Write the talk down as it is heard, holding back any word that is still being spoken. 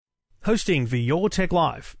Hosting for Your Tech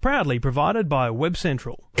Life, proudly provided by Web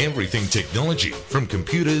Central. Everything technology, from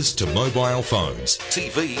computers to mobile phones,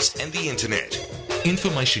 TVs and the internet.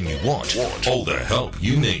 Information you want, all the help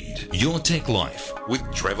you need. Your Tech Life with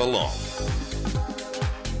Trevor Long.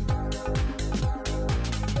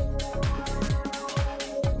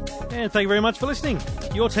 And thank you very much for listening.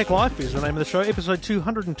 Your Tech Life is the name of the show. Episode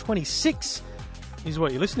 226 is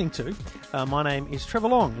what you're listening to. My name is Trevor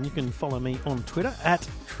Long, and you can follow me on Twitter at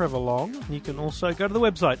Trevor Long. You can also go to the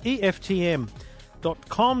website eftm.com.au,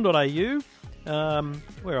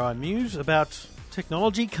 where I muse about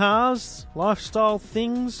technology, cars, lifestyle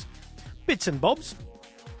things, bits and bobs.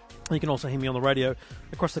 You can also hear me on the radio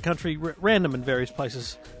across the country, random in various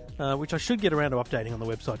places, which I should get around to updating on the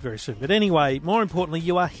website very soon. But anyway, more importantly,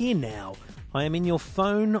 you are here now. I am in your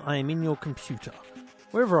phone, I am in your computer.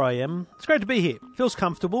 Wherever I am, it's great to be here. Feels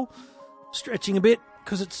comfortable, stretching a bit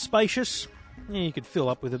because it's spacious. Yeah, you could fill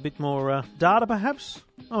up with a bit more data, perhaps.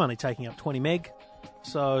 I'm only taking up 20 meg,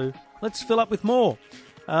 so let's fill up with more.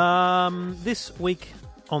 This week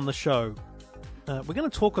on the show, we're going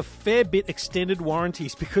to talk a fair bit extended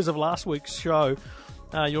warranties because of last week's show.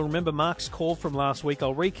 You'll remember Mark's call from last week.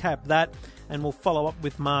 I'll recap that, and we'll follow up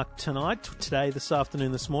with Mark tonight, today, this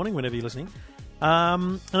afternoon, this morning, whenever you're listening.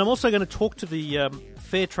 And I'm also going to talk to the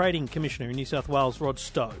Fair Trading Commissioner in New South Wales, Rod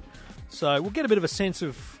Stowe. So we'll get a bit of a sense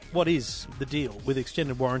of what is the deal with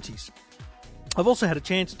extended warranties. I've also had a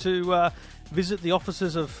chance to visit the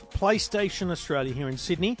offices of PlayStation Australia here in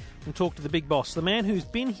Sydney and talk to the big boss, the man who's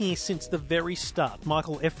been here since the very start,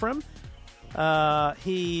 Michael Ephraim.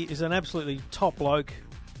 He is an absolutely top bloke,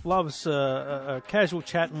 loves a casual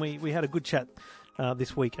chat, and we had a good chat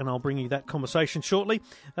this week, and I'll bring you that conversation shortly.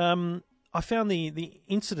 I found the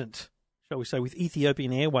incident, shall we say, with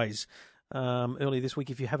Ethiopian Airways earlier this week.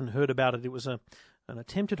 If you haven't heard about it, it was an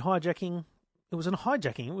attempted hijacking. It was a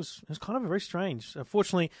hijacking. It was kind of very strange.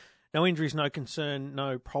 Fortunately, no injuries, no concern,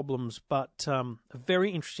 no problems, but a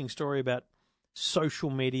very interesting story about social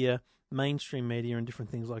media, mainstream media, and different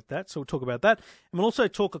things like that. So we'll talk about that. And we'll also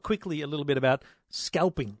talk quickly a little bit about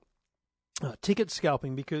scalping, ticket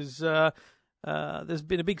scalping, because there's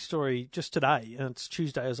been a big story just today, and it's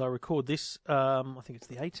Tuesday as I record this. I think it's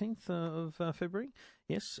the 18th of February,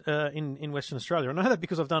 yes, in Western Australia. And I know that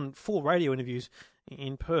because I've done 4 radio interviews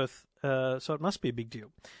in Perth, so it must be a big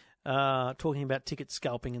deal, talking about ticket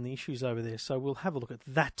scalping and the issues over there. So we'll have a look at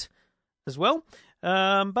that as well.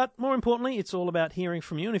 But more importantly, it's all about hearing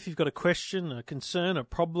from you. And if you've got a question, a concern, a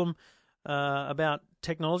problem about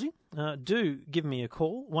technology, do give me a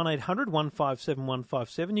call,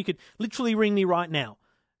 1-800-157-157. You could literally ring me right now,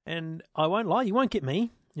 and I won't lie, you won't get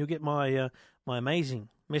me. You'll get my my amazing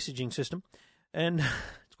messaging system, and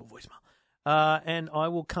it's called voicemail. And I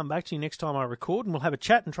will come back to you next time I record, and we'll have a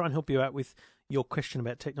chat and try and help you out with your question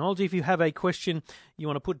about technology. If you have a question you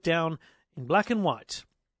want to put down in black and white,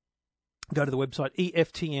 go to the website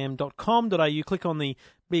eftm.com.au, click on the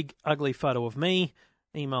big ugly photo of me,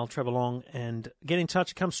 email Trevor Long, and get in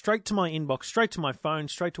touch. It comes straight to my inbox, straight to my phone,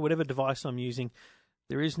 straight to whatever device I'm using.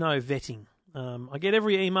 There is no vetting. I get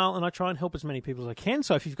every email, and I try and help as many people as I can.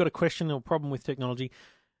 So if you've got a question or problem with technology,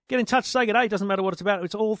 get in touch, say good day. It doesn't matter what it's about.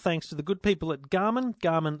 It's all thanks to the good people at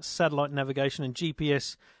Garmin Satellite Navigation and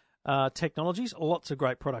GPS Technologies. Lots of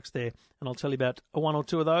great products there, and I'll tell you about one or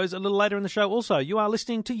two of those a little later in the show. Also, you are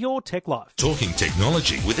listening to Your Tech Life. Talking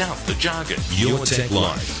technology without the jargon. Your Tech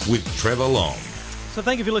Life with Trevor Long. So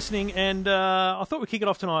thank you for listening, and I thought we'd kick it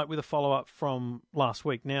off tonight with a follow-up from last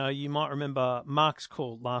week. Now, you might remember Mark's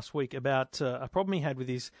call last week about a problem he had with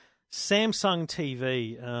his Samsung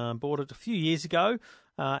TV. Bought it a few years ago,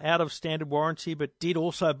 out of standard warranty, but did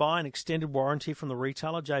also buy an extended warranty from the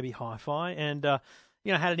retailer, JB Hi-Fi, and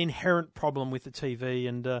had an inherent problem with the TV,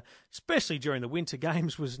 and especially during the winter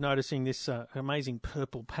games was noticing this amazing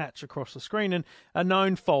purple patch across the screen, and a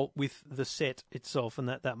known fault with the set itself and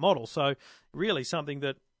that model. So really something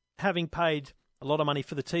that, having paid a lot of money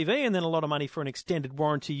for the TV and then a lot of money for an extended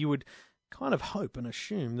warranty, you would kind of hope and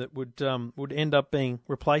assume that would end up being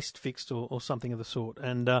replaced, fixed, or something of the sort.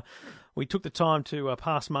 And we took the time to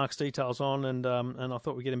pass Mark's details on, and I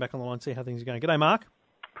thought we'd get him back on the line and see how things are going. G'day, Mark.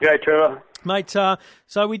 G'day, Trevor. Mate,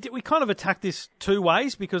 so we kind of attacked this two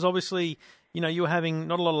ways, because obviously, you were having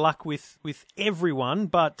not a lot of luck with everyone,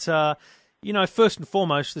 but, first and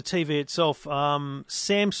foremost, the TV itself,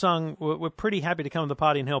 Samsung were pretty happy to come to the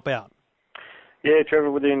party and help out. Yeah, Trevor,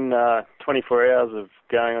 within 24 hours of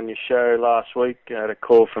going on your show last week, I had a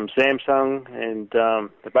call from Samsung, and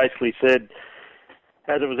they basically said,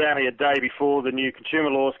 as it was only a day before the new consumer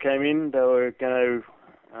laws came in, they were going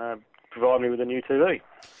to provide me with a new TV.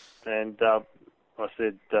 And I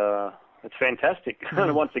said, it's fantastic.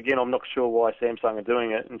 Once again, I'm not sure why Samsung are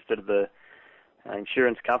doing it instead of the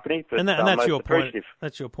insurance company, but and that's your point.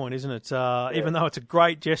 That's your point, isn't it? Even though it's a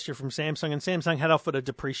great gesture from Samsung, and Samsung had offered a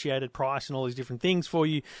depreciated price and all these different things for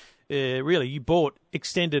you, really, you bought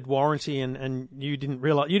extended warranty, and you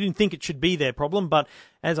didn't think it should be their problem. But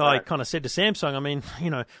as I kind of said to Samsung, I mean,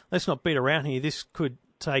 let's not beat around here. This could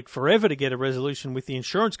take forever to get a resolution with the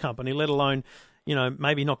insurance company, let alone,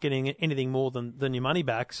 maybe not getting anything more than your money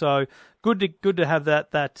back. So good to have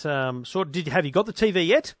that sort. Have you got the TV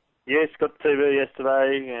yet? Yes, got the TV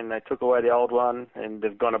yesterday, and they took away the old one, and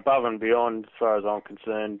they've gone above and beyond as far as I'm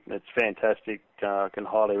concerned. It's fantastic. I can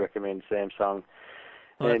highly recommend Samsung.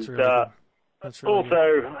 Oh, that's really good. That's really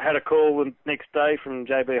also had a call the next day from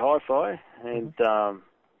JB Hi-Fi and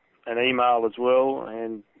an email as well,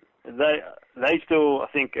 and they still, I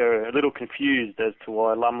think, are a little confused as to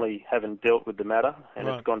why Lumley haven't dealt with the matter, and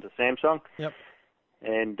it's gone to Samsung. Yep.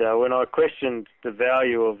 And when I questioned the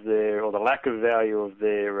value of or the lack of value of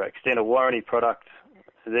their extended warranty product,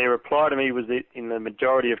 their reply to me was that in the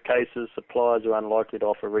majority of cases, suppliers are unlikely to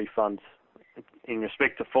offer refunds in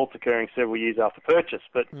respect to faults occurring several years after purchase.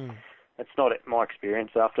 But that's not my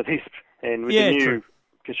experience after this. And with the new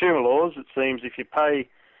consumer laws, it seems if you pay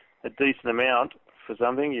a decent amount for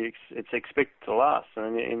something, it's expected to last.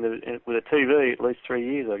 And with a TV, at least 3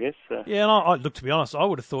 years, I guess. Yeah, and I look, to be honest, I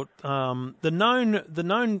would have thought the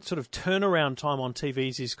known sort of turnaround time on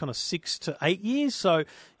TVs is kind of 6 to 8 years. So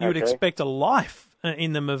you would expect a life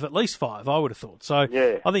in them of at least 5, I would have thought. So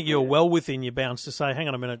I think you're well within your bounds to say, hang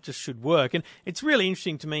on a minute, it just should work. And it's really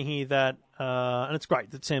interesting to me here that, and it's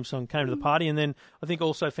great that Samsung came to the party, and then I think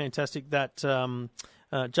also fantastic that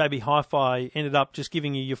JB Hi-Fi ended up just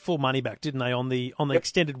giving you your full money back, didn't they, on the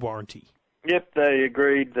extended warranty? Yep, they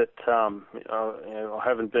agreed that I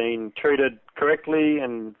haven't been treated correctly,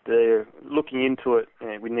 and they're looking into it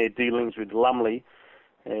with their dealings with Lumley.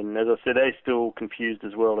 And as I said, they're still confused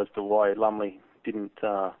as well as to why Lumley didn't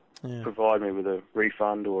provide me with a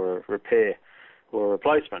refund or a repair or a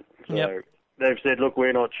replacement. So they've said, look,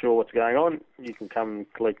 we're not sure what's going on. You can come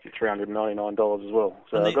and collect your $399 as well.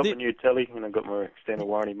 So I got the new telly, and I got my extended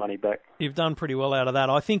warranty money back. You've done pretty well out of that.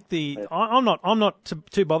 I think I'm not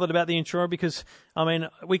too bothered about the insurer because, I mean,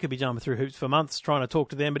 we could be jumping through hoops for months trying to talk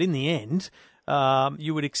to them, but in the end,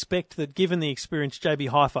 you would expect that given the experience, JB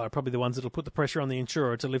Hi-Fi are probably the ones that will put the pressure on the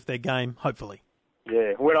insurer to lift their game, hopefully.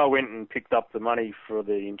 Yeah, when I went and picked up the money for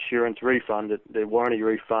the insurance refund, the warranty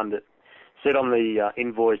refund, it said on the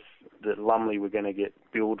invoice that Lumley were going to get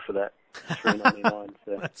billed for that $399.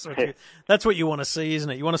 So. That's what you want to see, isn't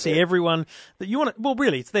it? You want to see everyone that you want to. Well,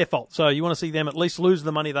 really, it's their fault. So you want to see them at least lose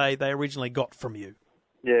the money they originally got from you.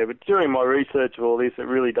 Yeah, but during my research of all this, it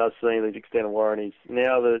really does seem these extended warranties.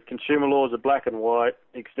 Now the consumer laws are black and white.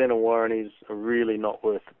 Extended warranties are really not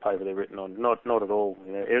worth the paper they're written on. Not at all.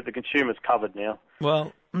 The consumer's covered now.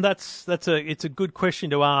 Well, it's a good question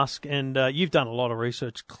to ask, and you've done a lot of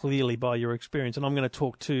research clearly by your experience. And I'm going to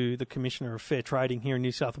talk to the Commissioner of Fair Trading here in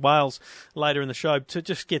New South Wales later in the show to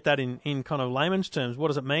just get that in kind of layman's terms. What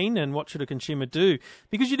does it mean, and what should a consumer do?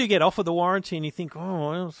 Because you do get offered the warranty, and you think,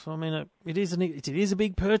 well, I mean, it is a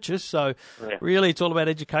big purchase. So really, it's all about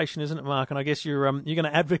education, isn't it, Mark? And I guess you're going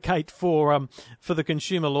to advocate for the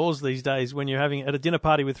consumer laws these days. When you're having at a dinner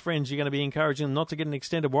party with friends, you're going to be encouraging them not to get an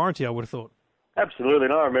extended warranty, I would have thought. Absolutely,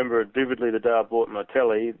 and I remember it vividly the day I bought my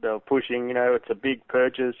telly. They were pushing, it's a big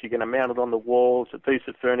purchase, you're going to mount it on the wall, it's a piece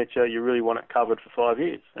of furniture, you really want it covered for 5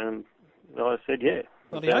 years. And I said, yeah.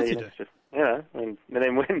 Bloody oath you do. And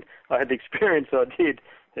then when I had the experience I did,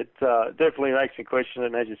 it definitely makes me question it,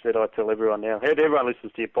 and as you said, I tell everyone now. Everyone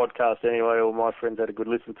listens to your podcast anyway, all my friends had a good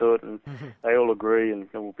listen to it, and they all agree, and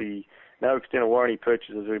there will be no extended warranty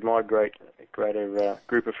purchases with my greater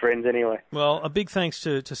group of friends anyway. Well, a big thanks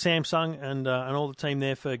to Samsung and all the team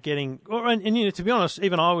there for getting. And to be honest,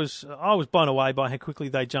 even I was blown away by how quickly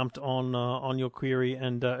they jumped on your query,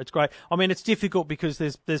 and it's great. I mean, it's difficult because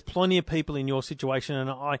there's plenty of people in your situation, and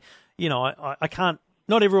I can't.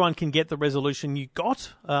 Not everyone can get the resolution you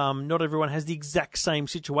got. Not everyone has the exact same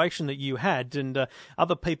situation that you had, and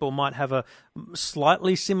other people might have a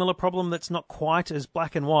slightly similar problem that's not quite as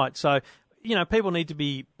black and white. So, people need to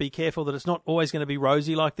be careful that it's not always going to be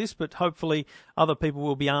rosy like this, but hopefully other people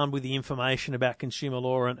will be armed with the information about consumer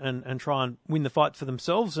law and try and win the fight for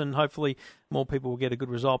themselves, and hopefully more people will get a good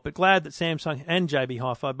result. But glad that Samsung and JB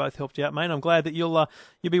Hi-Fi both helped you out, mate. I'm glad that you'll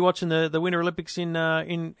be watching the Winter Olympics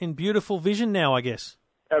in beautiful vision now, I guess.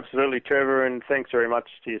 Absolutely, Trevor, and thanks very much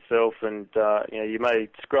to yourself. And you may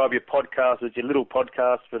describe your podcast as your little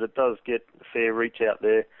podcast, but it does get a fair reach out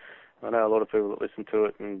there. I know a lot of people that listen to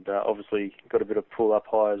it, and obviously got a bit of pull up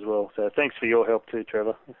high as well. So thanks for your help too,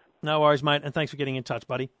 Trevor. No worries, mate, and thanks for getting in touch,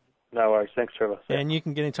 buddy. No worries. Thanks, Trevor. And you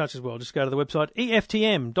can get in touch as well. Just go to the website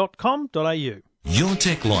eftm.com.au. Your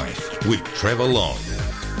Tech Life with Trevor Long.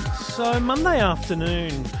 So Monday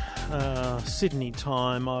afternoon, Sydney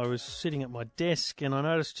time, I was sitting at my desk and I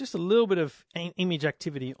noticed just a little bit of image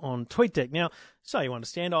activity on TweetDeck. Now, so you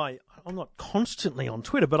understand, I'm not constantly on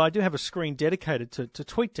Twitter, but I do have a screen dedicated to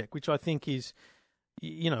TweetDeck, which I think is,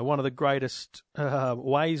 one of the greatest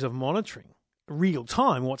ways of monitoring real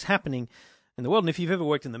time what's happening in the world. And if you've ever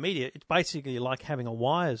worked in the media, it's basically like having a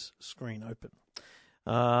wires screen open.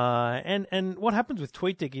 And what happens with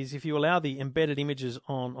TweetDeck is if you allow the embedded images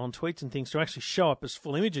on tweets and things to actually show up as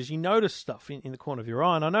full images, you notice stuff in the corner of your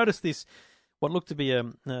eye. And I noticed this, what looked to be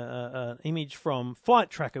an image from Flight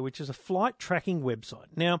Tracker, which is a flight tracking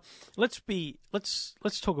website. Now, let's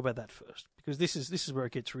talk about that first, because this is where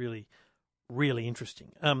it gets really, really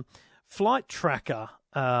interesting. Flight Tracker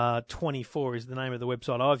 24 is the name of the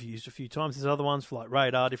website I've used a few times. There's other ones, Flight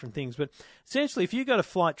Radar, different things. But essentially, if you go to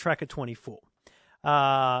Flight Tracker 24,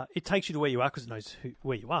 it takes you to where you are because it knows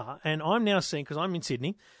where you are. And I'm now seeing, because I'm in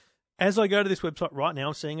Sydney, as I go to this website right now,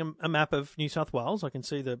 I'm seeing a map of New South Wales. I can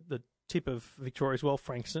see the tip of Victoria as well,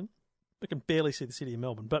 Frankston. I can barely see the city of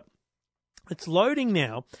Melbourne. But it's loading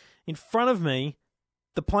now in front of me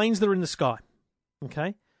the planes that are in the sky.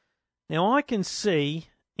 Okay? Now I can see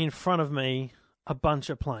in front of me a bunch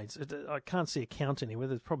of planes. I can't see a count anywhere.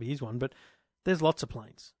 There probably is one, but there's lots of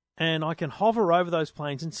planes. And I can hover over those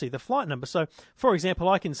planes and see the flight number. So, for example,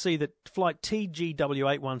 I can see that flight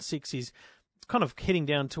TGW816 is kind of heading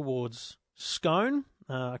down towards Scone,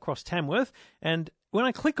 across Tamworth. And when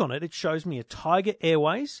I click on it, it shows me a Tiger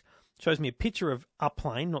Airways, shows me a picture of a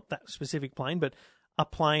plane, not that specific plane, but a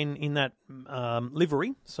plane in that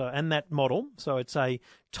livery, and that model. So it's a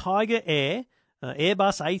Tiger Air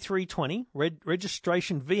Airbus A320,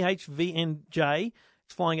 registration VHVNJ.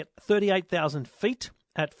 It's flying at 38,000 feet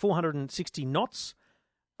at 460 knots,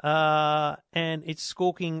 and it's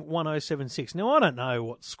squawking 1076. Now, I don't know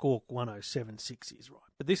what squawk 1076 is, right?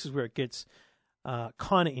 But this is where it gets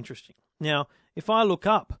kind of interesting. Now, if I look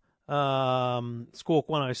up squawk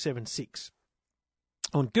 1076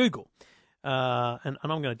 on Google, and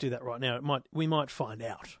I'm going to do that right now, we might find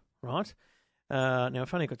out, right? Now,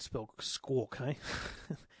 if only I could spell squawk, eh?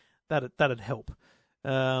 That'd help.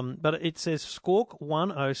 But it says Squawk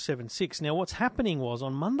 1076. Now, what's happening was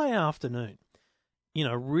on Monday afternoon,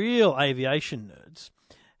 real aviation nerds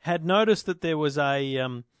had noticed that there was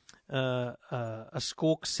a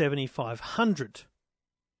Squawk 7500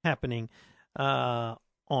 happening on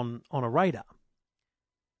a radar.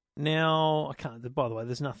 Now, I can't. By the way,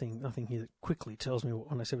 there's nothing here that quickly tells me what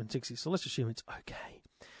 1076 is, so let's assume it's okay.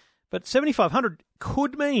 But 7500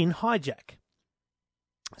 could mean hijack.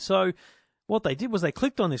 So what they did was they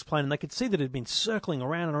clicked on this plane and they could see that it had been circling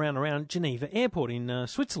around and around and around Geneva Airport in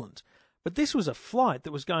Switzerland. But this was a flight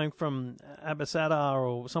that was going from Abasada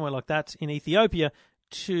or somewhere like that in Ethiopia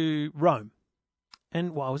to Rome.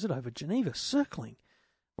 And why was it over Geneva circling?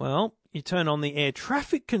 Well, you turn on the air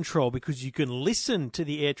traffic control because you can listen to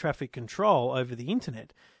the air traffic control over the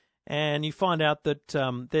internet. And you find out that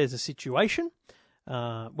there's a situation.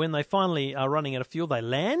 When they finally are running out of fuel, they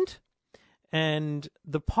land. And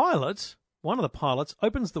one of the pilots,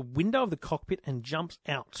 opens the window of the cockpit and jumps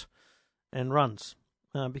out and runs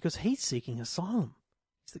because he's seeking asylum.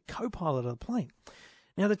 He's the co-pilot of the plane.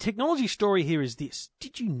 Now, the technology story here is this.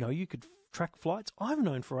 Did you know you could track flights? I've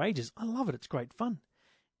known for ages. I love it. It's great fun.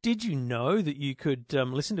 Did you know that you could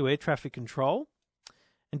listen to air traffic control?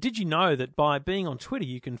 And did you know that by being on Twitter,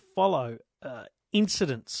 you can follow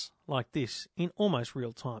incidents like this in almost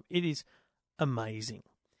real time? It is amazing.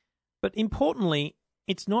 But importantly,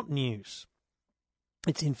 it's not news.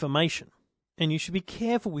 It's information. And you should be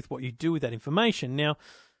careful with what you do with that information. Now,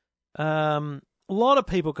 a lot of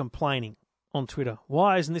people complaining on Twitter,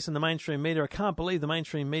 why isn't this in the mainstream media? I can't believe the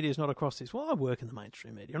mainstream media is not across this. Well, I work in the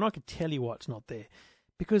mainstream media, and I can tell you why it's not there.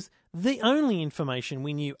 Because the only information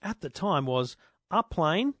we knew at the time was our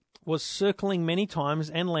plane was circling many times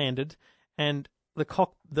and landed, and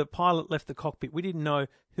the pilot left the cockpit. We didn't know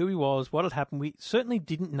who he was, what had happened. We certainly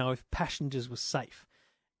didn't know if passengers were safe.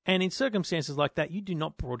 And in circumstances like that, you do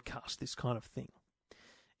not broadcast this kind of thing.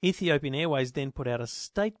 Ethiopian Airways then put out a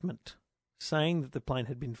statement saying that the plane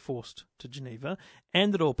had been forced to Geneva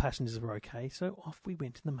and that all passengers were okay, so off we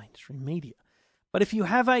went in the mainstream media. But if you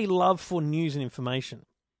have a love for news and information,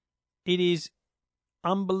 it is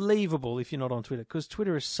unbelievable if you're not on Twitter, because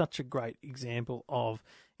Twitter is such a great example of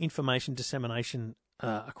information dissemination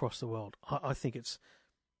across the world. I think it's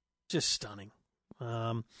just stunning.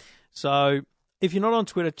 So if you're not on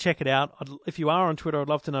Twitter, check it out. If you are on Twitter, I'd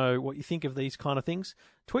love to know what you think of these kind of things.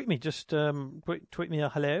 Tweet me, just tweet me a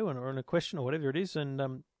hello or a question or whatever it is,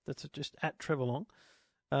 and that's just at Trevor Long,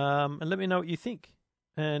 and let me know what you think.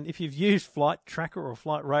 And if you've used Flight Tracker or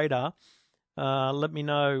Flight Radar, let me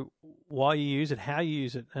know why you use it, how you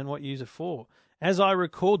use it, and what you use it for. As I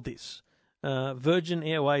record this, Virgin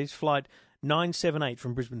Airways Flight 978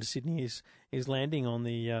 from Brisbane to Sydney is landing on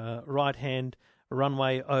the right-hand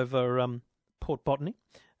runway over Port Botany.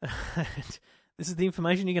 This is the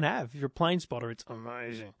information you can have. If you're a plane spotter, it's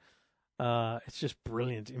amazing. It's just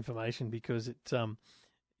brilliant information because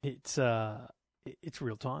it's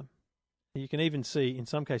real time. You can even see, in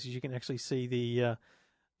some cases, you can actually see the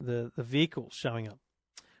vehicles showing up.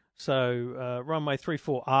 So runway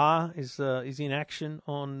 34R is in action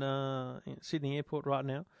on Sydney Airport right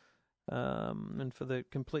now. And for the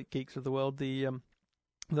complete geeks of the world, the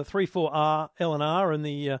 34R LNR and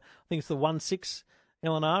the I think it's the 16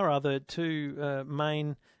 LNR are the two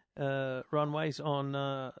main runways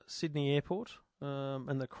on Sydney Airport,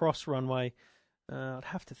 and the cross runway. I'd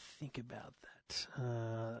have to think about that.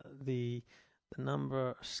 The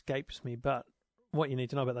number escapes me, but what you need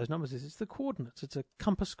to know about those numbers is it's the coordinates. It's a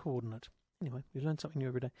compass coordinate. Anyway, we learn something new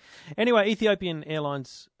every day. Anyway, Ethiopian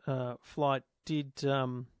Airlines flight did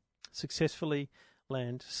successfully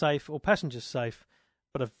land safe, or passengers safe,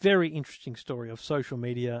 but a very interesting story of social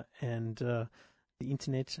media and the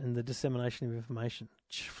internet and the dissemination of information.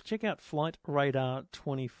 Check out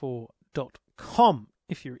flightradar24.com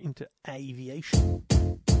if you're into aviation.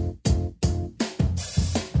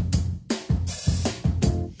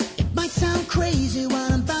 It might sound crazy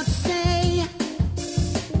what I'm about to say,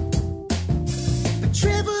 but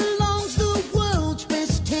Trevor Long's the world's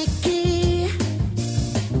best techie.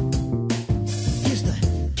 He's the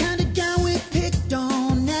kind of guy we picked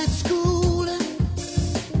on at school, and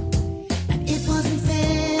it wasn't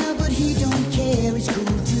fair, but he don't care, he's cool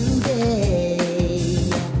today.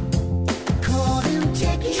 Call him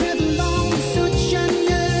Techie. Trevor Long is such a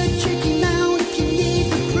nerd, check him out if you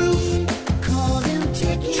need the proof. Call him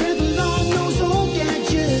Techie. Trevor Long knows all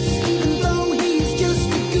gadgets, even though he's just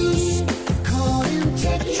a goose. Call him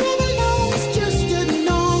Techie. Trevor Long is just a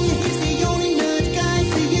nong, he's the only nerd guy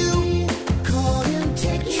for you. Call him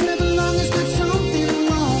Techie. Trevor Long has got something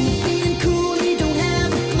wrong, being cool, he don't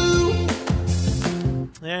have a clue.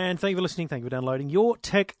 And thank you for listening. Thank you for downloading Your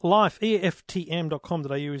Tech Life.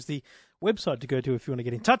 EFTM.com.au is the website to go to if you want to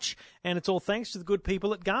get in touch. And it's all thanks to the good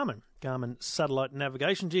people at Garmin. Garmin Satellite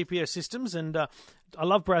Navigation GPS Systems. And I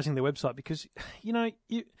love browsing their website because, you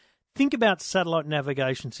think about satellite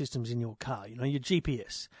navigation systems in your car, your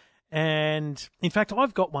GPS. And in fact,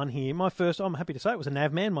 I've got one here. I'm happy to say it was a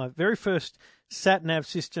Navman. My very first sat-nav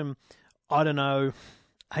system, I don't know,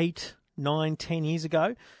 8, 9, 10 years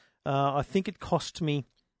ago. I think it cost me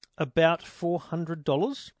about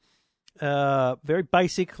 $400. Very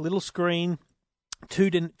basic, little screen,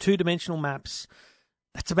 two-dimensional maps.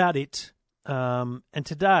 That's about it. And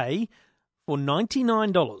today, for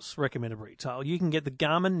 $99 recommended retail, you can get the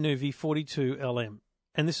Garmin Nuvi 42LM.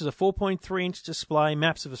 And this is a 4.3-inch display,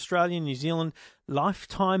 maps of Australia and New Zealand,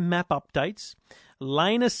 lifetime map updates,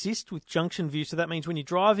 lane assist with junction view. So that means when you're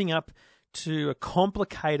driving up to a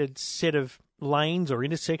complicated set of lanes or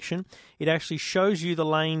intersection, it actually shows you the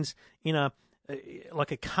lanes in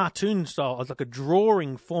like a cartoon style, like a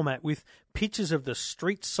drawing format with pictures of the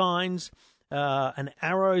street signs and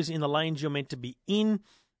arrows in the lanes you're meant to be in.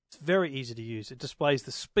 It's very easy to use. It displays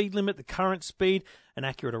the speed limit, the current speed, an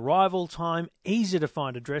accurate arrival time, easy to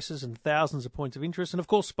find addresses and thousands of points of interest, and of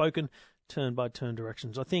course spoken turn-by-turn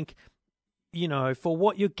directions. I think, for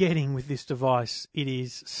what you're getting with this device, it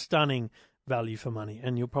is stunning value for money,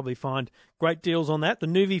 and you'll probably find great deals on that. The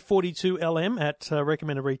Nuvi 42LM at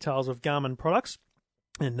recommended retails of Garmin products,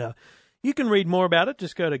 and you can read more about it.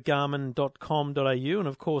 Just go to garmin.com.au, and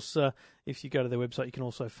of course, if you go to their website, you can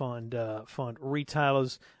also find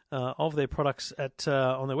retailers of their products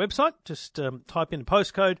on their website. Just type in the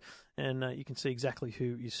postcode, and you can see exactly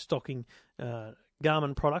who is stocking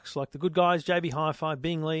Garmin products, like the good guys, JB Hi-Fi,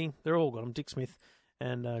 Bing Lee. They're all got them. Dick Smith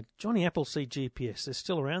and Johnny Appleseed GPS. They're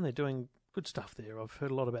still around. They're doing good stuff there. I've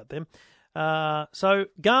heard a lot about them. So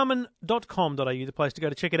garmin.com.au, the place to go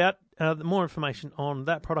to check it out. More information on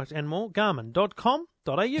that product and more,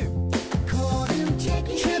 garmin.com.au. Call him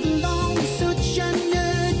Techie. Trevor Long is such a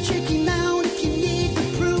nerd, check him out if you need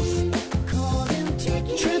the proof. Call him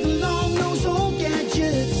Techie. Trevor Long knows all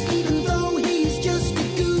gadgets, even though he's just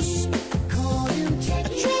a goose. Call him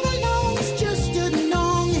Techie. Trevor Long is just a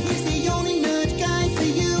nong, he's the only nerd guy for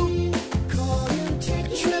you. Call him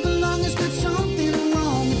Techie. Trevor Long has got something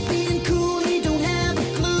wrong, being cool, he don't have a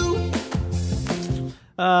clue.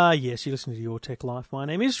 Yes, you're listening to Your Tech Life. My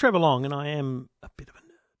name is Trevor Long, and I am a bit of a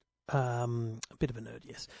nerd.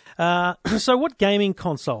 Yes. So what gaming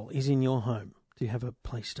console is in your home? Do you have a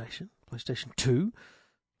PlayStation, PlayStation 2,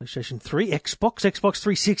 PlayStation 3, Xbox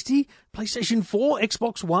 360, PlayStation 4,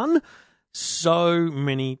 Xbox One? So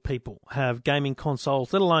many people have gaming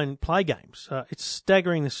consoles, let alone play games. It's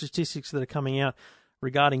staggering, the statistics that are coming out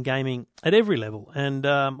regarding gaming at every level. And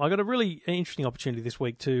I got a really interesting opportunity this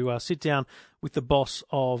week to sit down with the boss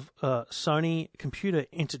of Sony Computer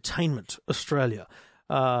Entertainment Australia.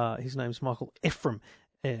 His name's Michael Ephraim,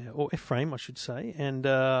 or Ephraim, I should say. And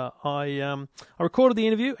I recorded the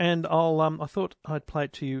interview, and I thought I'd play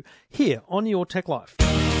it to you here on Your Tech Life.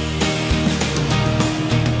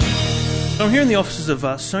 I'm here in the offices of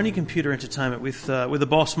Sony Computer Entertainment with the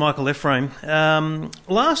boss, Michael Ephraim.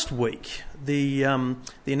 Last week, the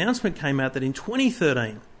announcement came out that in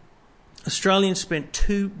 2013, Australians spent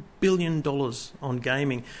 $2 billion on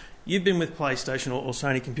gaming. You've been with PlayStation or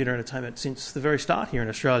Sony Computer Entertainment since the very start here in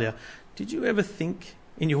Australia. Did you ever think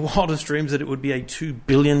in your wildest dreams that it would be a $2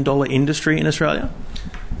 billion industry in Australia?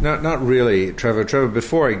 No, not really, Trevor.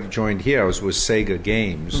 Before I joined here, I was with Sega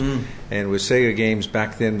Games. And with Sega Games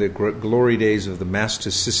back then, the glory days of the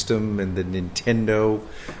Master System and the Nintendo,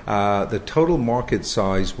 the total market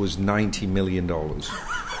size was $90 million.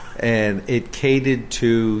 And it catered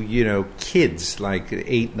to, kids like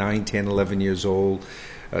 8, 9, 10, 11 years old.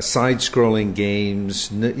 Side-scrolling games,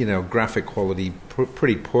 graphic quality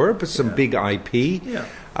pretty poor, but some big IP. Yeah.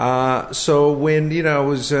 So when I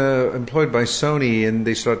was employed by Sony and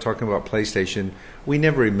they started talking about PlayStation, we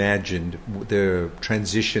never imagined the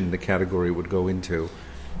transition the category would go into.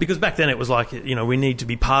 Because back then it was like, we need to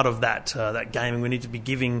be part of that gaming. We need to be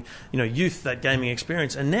giving, youth that gaming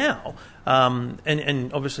experience. And now,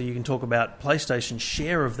 and obviously you can talk about PlayStation's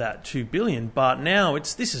share of that $2 billion, but now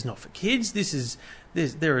this is not for kids.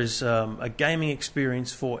 There is a gaming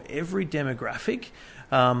experience for every demographic.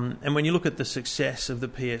 And when you look at the success of the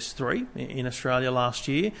PS3 in Australia last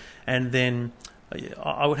year, and then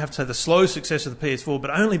I would have to say the slow success of the PS4,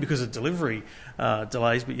 but only because of delivery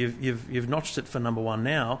delays. But you've notched it for number one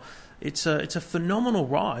now. It's a phenomenal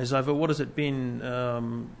rise over, what has it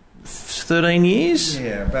been, 13 years?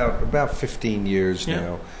 Yeah, about 15 years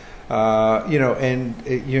now.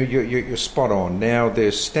 You're spot on. Now,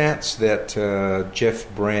 there's stats that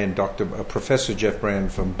Jeff Brand, Professor Jeff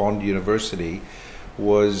Brand from Bond University,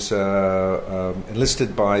 was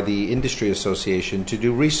enlisted by the Industry Association to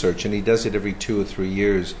do research, and he does it every 2 or 3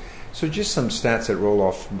 years. So just some stats that roll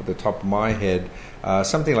off the top of my head.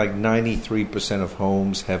 Something like 93% of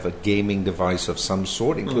homes have a gaming device of some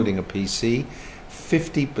sort, including a PC.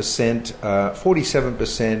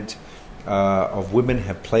 47% of women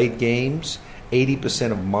have played games.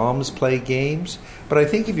 80% of moms play games. But I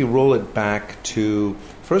think if you roll it back to,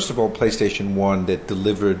 first of all, PlayStation 1 that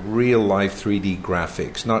delivered real-life 3D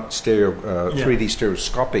graphics, not 3D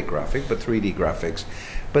stereoscopic graphic, but 3D graphics.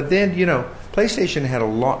 But then, PlayStation had a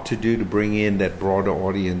lot to do to bring in that broader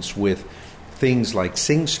audience with things like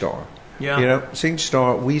SingStar. Yeah.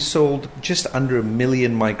 SingStar, we sold just under 1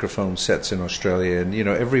 million microphone sets in Australia, and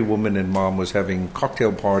every woman and mom was having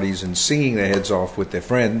cocktail parties and singing their heads off with their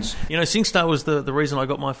friends. SingStar was the reason I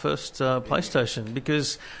got my first PlayStation,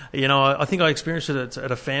 because I think I experienced it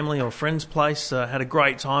at a family or friend's place, had a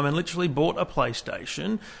great time, and literally bought a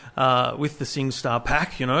PlayStation with the SingStar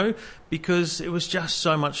pack, because it was just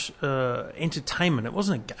so much entertainment. It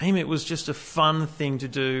wasn't a game; it was just a fun thing to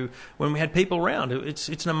do when we had people around. It's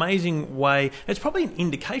an amazing way. It's probably an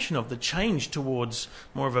indication of the change towards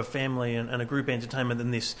more of a family and a group entertainment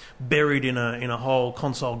than this buried in a whole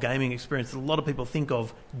console gaming experience that a lot of people think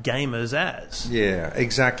of gamers as. Yeah,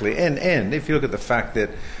 exactly. And if you look at the fact that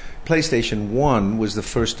PlayStation 1 was the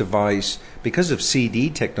first device, because of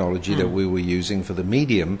CD technology that we were using for the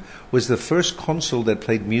medium, was the first console that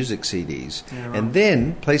played music CDs. Yeah, right. And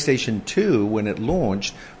then PlayStation 2, when it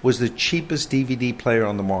launched, was the cheapest DVD player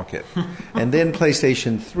on the market. And then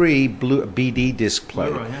PlayStation 3, BD disc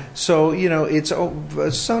player. Right, yeah. So,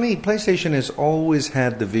 PlayStation has always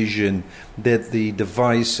had the vision that the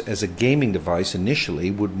device, as a gaming device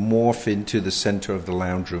initially, would morph into the center of the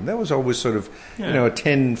lounge room. That was always sort of, a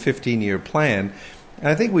 10, 15-year plan. And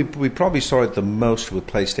I think we probably saw it the most with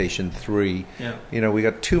PlayStation 3. Yeah. We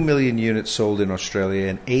got 2 million units sold in Australia,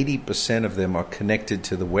 and 80% of them are connected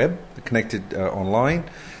to the web, connected online.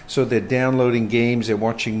 So they're downloading games, they're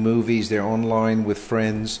watching movies, they're online with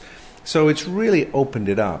friends. So it's really opened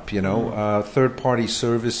it up, third-party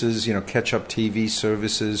services, catch-up TV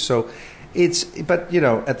services. So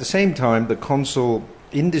at the same time, the console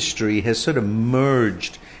industry has sort of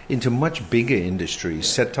merged into much bigger industries,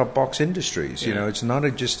 set-top box industries. You know, it's not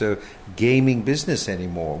just a gaming business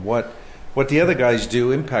anymore. What the other guys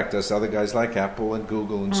do impact us. Other guys like Apple and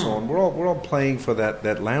Google and so on. We're all playing for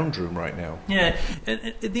that lounge room right now. Yeah,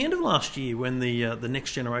 at the end of last year, when the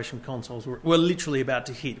next generation consoles were literally about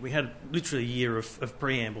to hit, we had literally a year of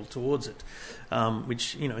preamble towards it,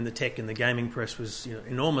 which in the tech and the gaming press was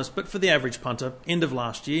enormous. But for the average punter, end of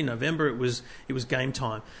last year, November, it was game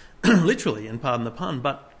time, literally, and pardon the pun.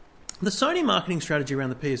 But the Sony marketing strategy around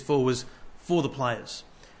the PS4 was for the players.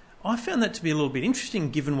 I found that to be a little bit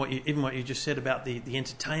interesting, given what you just said about the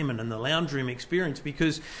entertainment and the lounge room experience,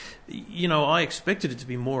 because I expected it to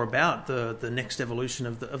be more about the next evolution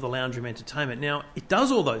of the lounge room entertainment. Now it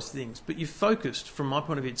does all those things, but you focused, from my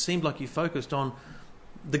point of view, it seemed like you focused on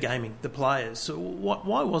the gaming, the players. So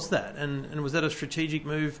why was that? And was that a strategic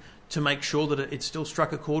move to make sure that it still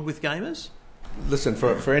struck a chord with gamers? Listen,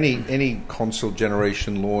 for any console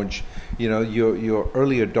generation launch, your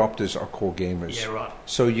early adopters are core gamers. Yeah, right.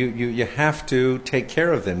 So you have to take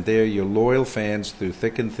care of them. They're your loyal fans through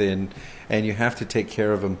thick and thin, and you have to take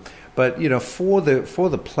care of them. But for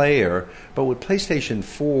the player, but with PlayStation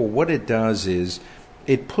 4, what it does is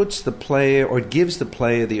it puts the player, or gives the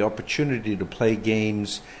player, the opportunity to play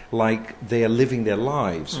games like they are living their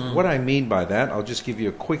lives. What I mean by that, I'll just give you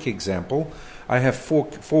a quick example. I have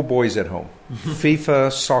four boys at home.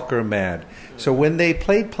 FIFA, soccer, mad. So when they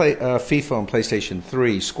played FIFA on PlayStation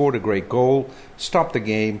 3, scored a great goal, stopped the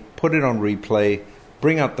game, put it on replay,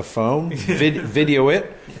 bring out the phone, video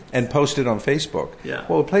it, and post it on Facebook. Yeah.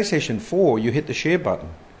 Well, with PlayStation 4, you hit the share button.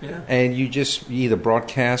 Yeah. And you either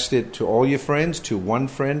broadcast it to all your friends, to one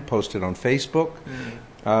friend, post it on Facebook.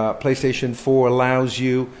 PlayStation 4 allows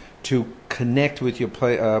you to connect with your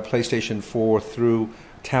PlayStation 4 through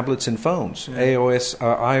tablets and phones,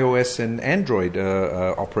 iOS and Android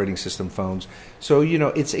operating system phones. So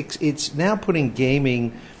it's now putting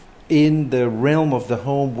gaming in the realm of the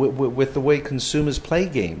home with the way consumers play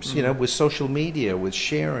games. With social media, with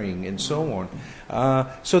sharing, and so on.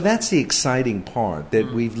 So that's the exciting part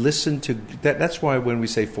that we've listened to. That's why when we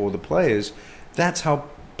say for the players, that's how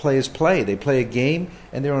players play. They play a game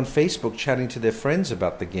and they're on Facebook chatting to their friends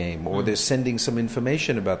about the game, or they're sending some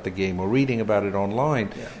information about the game, or reading about it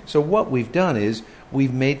online. Yeah. So what we've done is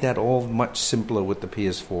we've made that all much simpler with the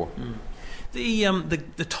PS4.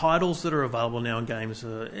 The titles that are available now in games,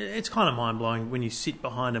 it's kind of mind-blowing when you sit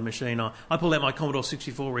behind a machine. I pulled out my Commodore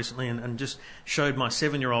 64 recently and just showed my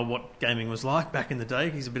 7-year-old what gaming was like back in the day.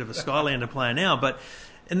 He's a bit of a Skylander player now, but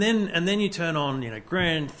and then you turn on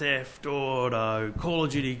Grand Theft Auto, Call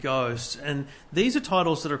of Duty Ghosts, and these are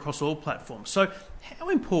titles that are across all platforms. So how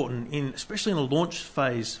important, especially in the launch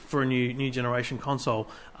phase for a new generation console,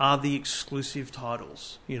 are the exclusive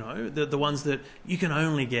titles? The ones that you can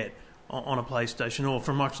only get on a PlayStation, or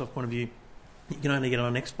from Microsoft's point of view, you can only get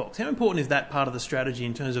on an Xbox. How important is that part of the strategy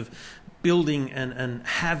in terms of building and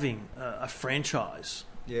having a franchise?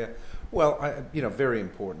 Yeah, well, very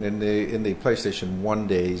important. In the PlayStation 1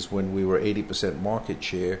 days, when we were 80% market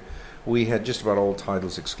share, we had just about all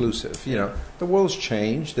titles exclusive. The world's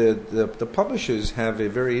changed. The publishers have a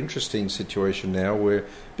very interesting situation now where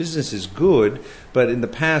business is good, but in the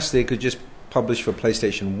past they could just publish for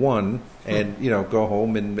PlayStation 1 and go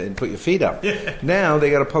home and put your feet up. Now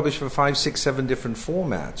they got to publish for 5, 6, 7 different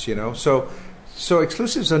formats. So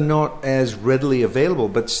exclusives are not as readily available,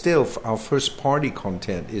 but still our first party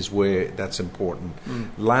content is where that's important.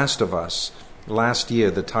 Last of Us, last year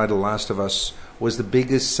the title Last of Us was the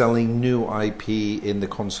biggest selling new IP in the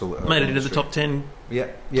console made it into the top 10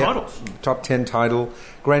 titles. Top 10 title.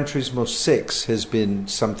 Gran Turismo 6 has been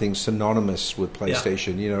something synonymous with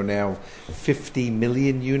PlayStation. Now 50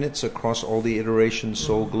 million units across all the iterations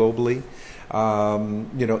sold globally.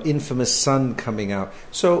 Infamous Son coming out.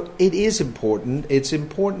 So it is important. It's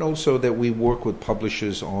important also that we work with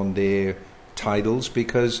publishers on their titles,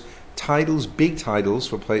 because big titles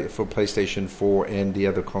for PlayStation 4 and the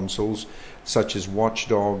other consoles, such as Watch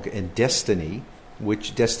Dogs and Destiny,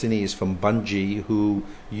 which Destiny is from Bungie, who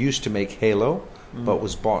used to make Halo, but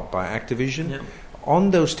was bought by Activision. Yep.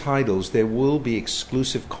 On those titles, there will be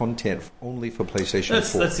exclusive content only for PlayStation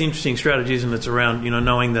 4. That's the interesting strategy, isn't it? It's around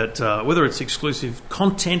knowing that whether it's exclusive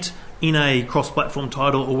content in a cross-platform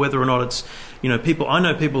title, or whether or not it's people. I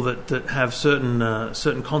know people that have certain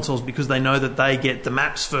consoles because they know that they get the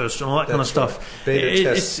maps first and all that kind of stuff. Beta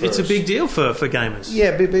tests it's a big deal for gamers.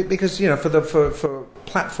 Yeah, because for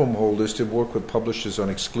platform holders to work with publishers on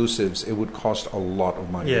exclusives, it would cost a lot of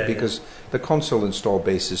money because the console install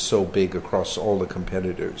base is so big across all the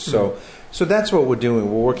competitors. So that's what we're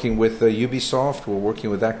doing. We're working with Ubisoft. We're working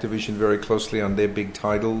with Activision very closely on their big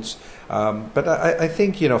titles. But I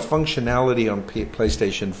think functionality on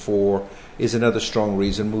PlayStation 4 is another strong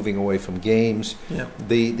reason. Moving away from games,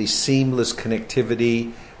 the seamless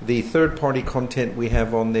connectivity. The third-party content we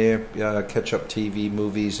have on there, catch-up TV,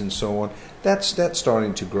 movies, and so on, that's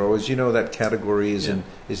starting to grow. As you know, that category isn't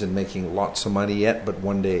making lots of money yet, but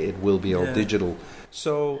one day it will be all digital.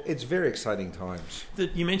 So it's very exciting times.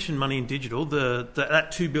 You mentioned money in digital.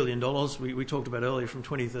 That $2 billion we talked about earlier from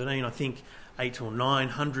 2013, I think 800 or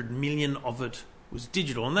 900 million of it was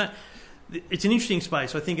digital. And that it's an interesting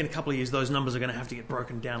space. I think in a couple of years those numbers are going to have to get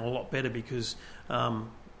broken down a lot better because...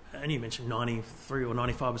 and you mentioned 93 or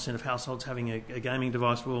 95% of households having a gaming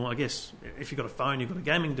device. Well, I guess if you've got a phone, you've got a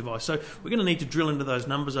gaming device. So we're going to need to drill into those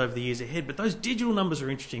numbers over the years ahead. But those digital numbers are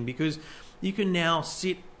interesting because you can now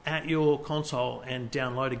sit at your console and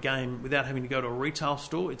download a game without having to go to a retail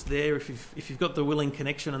store. It's there. If you've got the willing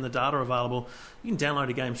connection and the data available, you can download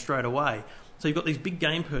a game straight away. So you've got these big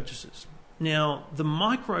game purchases. Now, the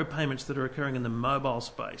micro payments that are occurring in the mobile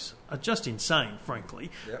space are just insane,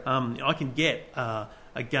 frankly. Yep. I can get...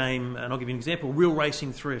 a game, and I'll give you an example, Real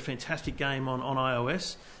Racing 3, a fantastic game on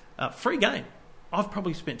iOS, free game. I've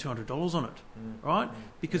probably spent $200 on it, right?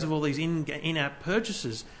 Because of all these in-app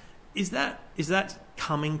purchases. Is that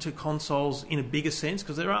coming to consoles in a bigger sense?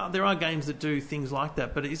 Because there are games that do things like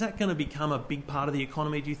that, but is that going to become a big part of the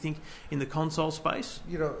economy, do you think, in the console space?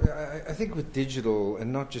 I think with digital,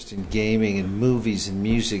 and not just in gaming and movies and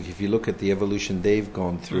music, if you look at the evolution they've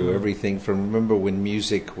gone through, everything from, remember when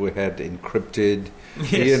music we had encrypted,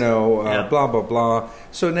 blah, blah, blah.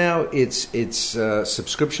 So now it's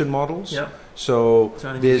subscription models. Yep. So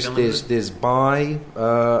there's buy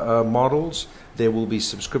models. There will be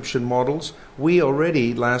subscription models. We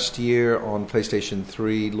already, last year on PlayStation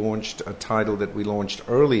 3, launched a title that we launched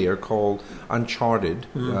earlier called Uncharted,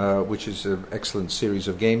 which is an excellent series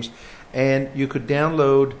of games. And you could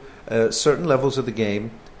download certain levels of the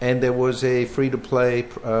game, and there was a free-to-play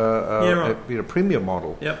premium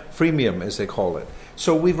model, freemium as they call it.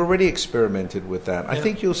 So we've already experimented with that. I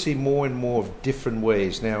think you'll see more and more of different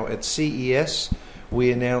ways. Now, at CES... we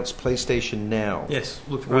announced PlayStation Now,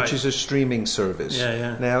 which is a streaming service.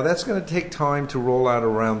 Now, that's going to take time to roll out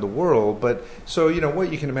around the world, but so, what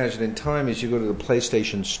you can imagine in time is you go to the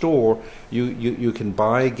PlayStation Store, you can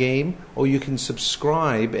buy a game, or you can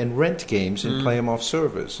subscribe and rent games and play them off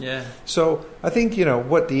servers. So I think,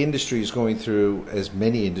 what the industry is going through, as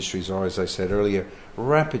many industries are, as I said earlier,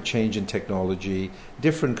 rapid change in technology,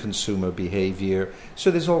 different consumer behavior. So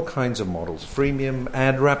there's all kinds of models, freemium,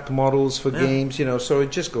 ad-wrapped models for games, so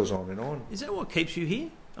it just goes on and on. Is that what keeps you here?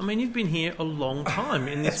 I mean, you've been here a long time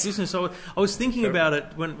in this business. So I was thinking about it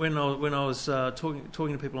when I was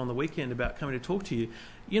talking to people on the weekend about coming to talk to you.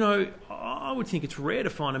 I would think it's rare to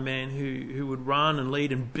find a man who would run and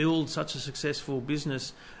lead and build such a successful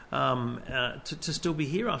business to still be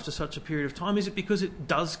here after such a period of time. Is it because it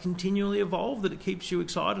does continually evolve that it keeps you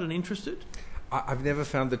excited and interested? I've never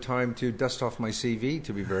found the time to dust off my CV,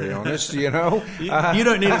 to be very honest. You don't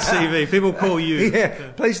need a CV. People call you.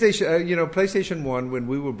 PlayStation 1. When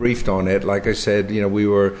we were briefed on it, like I said, we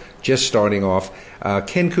were just starting off.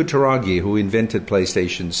 Ken Kutaragi, who invented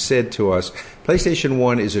PlayStation, said to us, PlayStation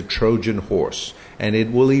 1 is a Trojan horse, and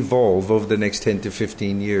it will evolve over the next 10 to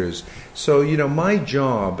 15 years. So, my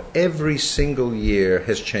job every single year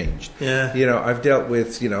has changed. I've dealt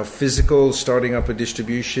with, physical, starting up a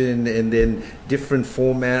distribution, and then different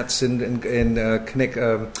formats and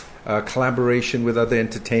collaboration with other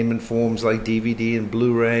entertainment forms like DVD and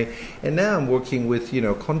Blu-ray. And now I'm working with,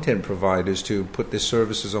 content providers to put their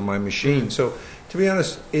services on my machine. So, to be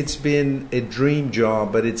honest, it's been a dream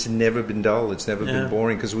job, but it's never been dull. It's never been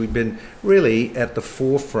boring because we've been really at the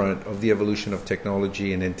forefront of the evolution of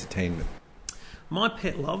technology and entertainment. My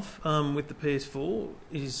pet love with the PS4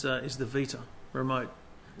 is the Vita remote.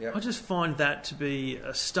 I just find that to be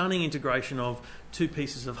a stunning integration of two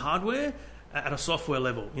pieces of hardware at a software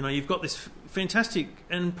level. You've got this fantastic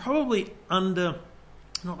and probably not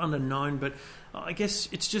underknown, but I guess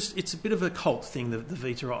it's a bit of a cult thing, the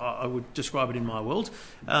Vita. I would describe it in my world.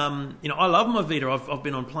 I love my Vita. I've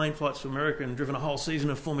been on plane flights to America and driven a whole season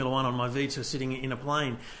of Formula One on my Vita sitting in a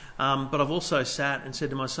plane. But I've also sat and said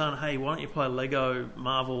to my son, hey, why don't you play Lego,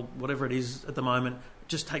 Marvel, whatever it is at the moment,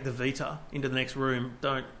 just take the Vita into the next room.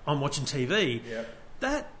 I'm watching TV.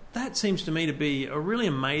 That seems to me to be a really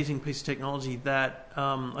amazing piece of technology that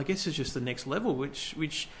I guess is just the next level,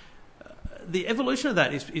 which the evolution of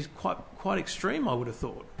that is quite extreme, I would have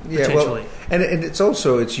thought, Yeah, potentially. well, and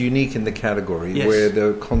it's unique in the category Yes. where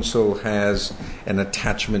the console has an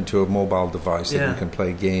attachment to a mobile device that Yeah. you can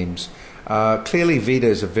play games. Clearly, Vita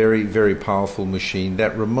is a very, very powerful machine.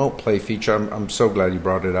 That remote play feature, I'm so glad you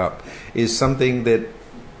brought it up, is something that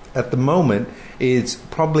at the moment is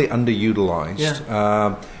probably underutilized.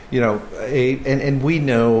 Yeah. And we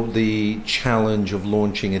know the challenge of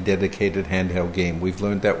launching a dedicated handheld game. We've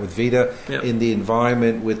learned that with Vita Yep. in the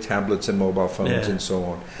environment with tablets and mobile phones Yeah. and so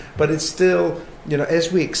on. But it's still,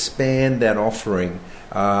 as we expand that offering,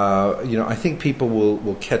 I think people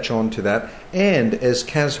will catch on to that. And as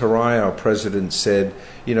Kaz Hirai, our president, said,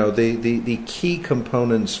 the key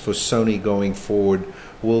components for Sony going forward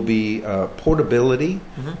will be portability,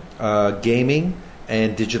 gaming,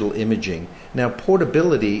 and digital imaging. Now,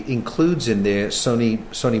 portability includes in there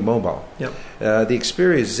Sony Mobile. Yep. The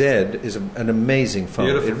Xperia Z is an amazing phone.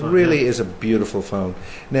 Beautiful It phone, really yeah. is a beautiful phone.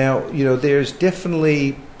 Now, there's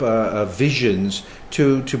definitely visions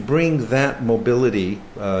to bring that mobility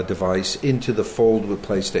device into the fold with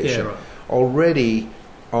PlayStation. Yeah, right. Already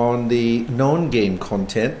on the non-game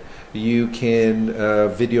content, you can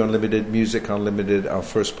Video Unlimited, Music Unlimited, our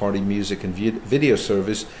first-party music and video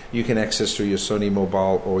service, you can access through your Sony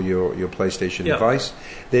Mobile or your PlayStation Yeah. device.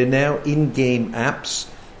 There are now in-game apps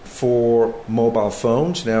for mobile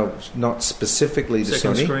phones, now not specifically to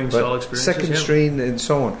Second Sony, screen but style experiences, second yeah. screen and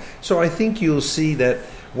so on. So I think you'll see that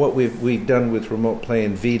what we've done with Remote Play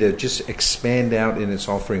and Vita just expand out in its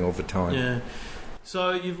offering over time. Yeah.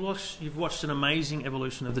 So you've watched an amazing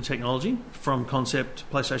evolution of the technology from concept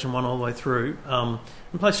PlayStation 1 all the way through. And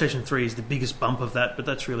PlayStation 3 is the biggest bump of that, but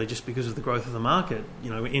that's really just because of the growth of the market.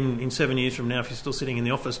 In 7 years from now, if you're still sitting in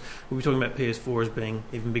the office, we'll be talking about PS4 as being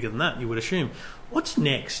even bigger than that, you would assume. What's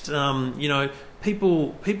next?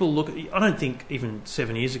 People look at... I don't think even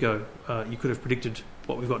 7 years ago you could have predicted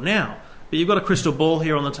what we've got now. But you've got a crystal ball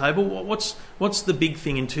here on the table. What's the big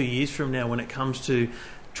thing in 2 years from now when it comes to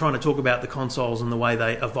trying to talk about the consoles and the way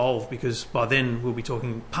they evolve? Because by then we'll be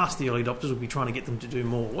talking past the early adopters. We'll be trying to get them to do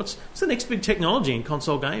more. What's the next big technology in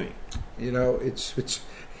console gaming? It's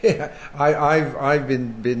yeah. I've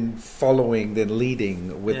been following, then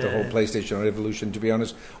leading with the whole PlayStation evolution, to be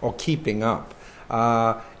honest, or keeping up.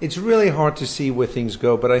 It's really hard to see where things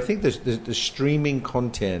go, but I think the streaming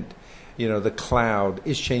content, the cloud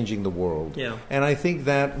is changing the world. Yeah. And I think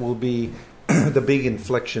that will be the big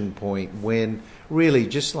inflection point when really,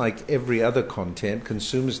 just like every other content,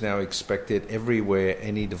 consumers now expect it everywhere,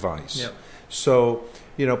 any device. Yep. So,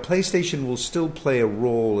 PlayStation will still play a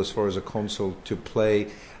role as far as a console to play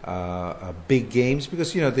big games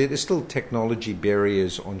because, there's still technology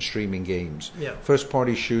barriers on streaming games. Yep.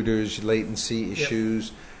 First-party shooters, latency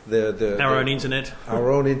issues. Our own internet.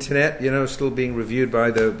 Our own internet, still being reviewed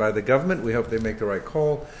by the government. We hope they make the right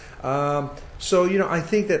call. So I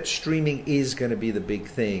think that streaming is going to be the big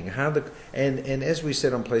thing. And as we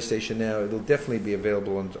said on PlayStation now, it'll definitely be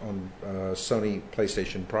available on Sony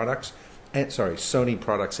PlayStation products, and Sony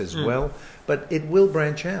products as well. But it will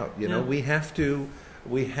branch out. We have to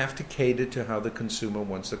cater to how the consumer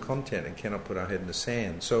wants the content and cannot put our head in the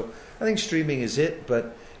sand. So I think streaming is it.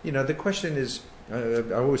 But the question is,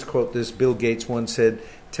 I always quote this. Bill Gates once said,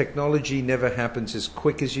 technology never happens as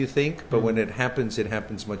quick as you think, but when it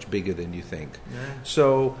happens much bigger than you think. Yeah.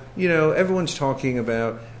 So, everyone's talking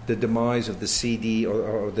about the demise of the CD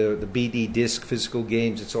or the BD disc physical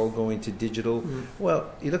games. It's all going to digital. Well,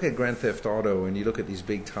 you look at Grand Theft Auto and you look at these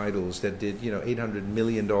big titles that did, $800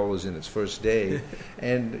 million in its first day.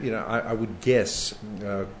 And, I would guess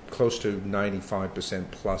close to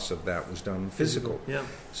 95% plus of that was done physical. Yeah.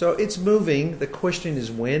 So it's moving. The question is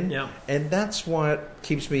when. Yeah. And that's what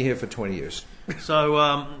keeps me here for 20 years.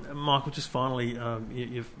 So, Michael, just finally,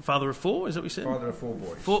 you're father of four, is that what you said? Father of four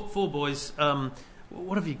boys. Four boys.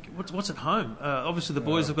 What's at home? Obviously, the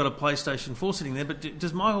boys have got a PlayStation 4 sitting there, but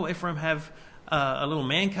does Michael Ephraim have a little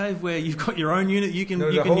man cave where you've got your own unit you can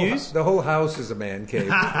use? The whole house is a man cave.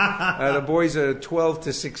 The boys are 12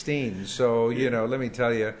 to 16, so let me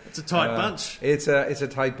tell you, it's a tight bunch. It's a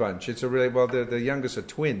tight bunch. It's a really the youngest are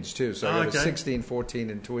twins too, so I got a okay. 16, 14,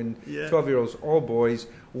 and twin 12-year-olds, all boys.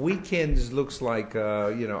 Weekends looks like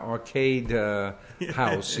arcade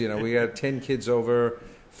house. We got 10 kids over.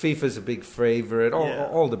 FIFA's a big favorite.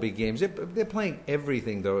 All the big games. They're playing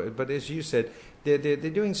everything though. But as you said, they're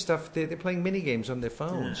doing stuff. They're playing mini games on their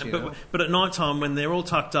phones. But at night time when they're all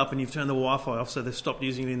tucked up and you've turned the Wi-Fi off, so they've stopped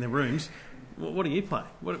using it in their rooms. What do you play?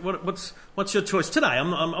 What's your choice today?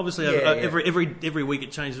 I'm obviously every week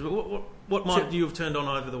it changes. But what might you have turned on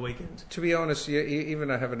over the weekend? To be honest, even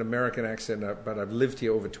I have an American accent, but I've lived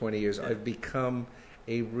here over 20 years. I've become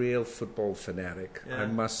a real football fanatic, Yeah. I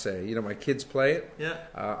must say. You know, my kids play it.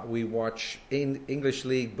 Yeah. We watch English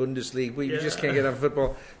League, Bundesliga. We Yeah. just can't get enough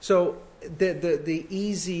football. So the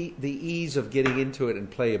ease of getting into it and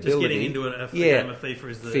playability. Just getting into a game of FIFA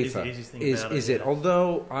is the easiest thing about it. Is it? Yeah.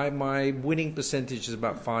 Although my winning percentage is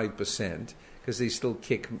about 5%, because they still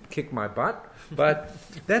kick my butt. But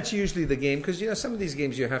that's usually the game, because some of these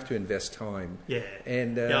games you have to invest time. Yeah.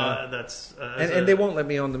 And that's and they won't let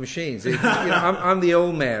me on the machines. I'm the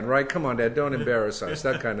old man, right? Come on, Dad, don't embarrass us.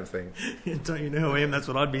 That kind of thing. Don't you know who I am? That's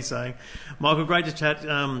what I'd be saying. Michael, great to chat.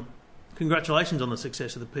 Congratulations on the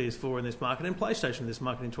success of the PS4 in this market and PlayStation in this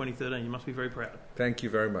market in 2013. You must be very proud. Thank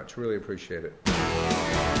you very much. Really appreciate it.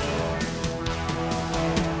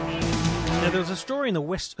 Now, there was a story in the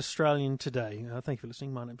West Australian today. Thank you for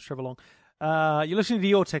listening. My name's Trevor Long. You're listening to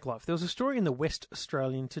Your Tech Life. There was a story in the West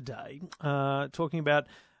Australian today talking about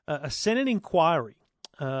a Senate inquiry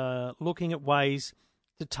looking at ways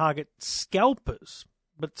to target scalpers,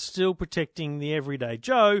 but still protecting the everyday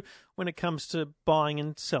Joe when it comes to buying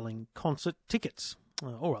and selling concert tickets,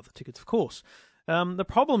 or other tickets, of course. The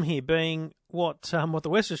problem here being what the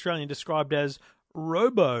West Australian described as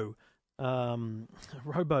robobots.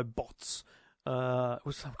 It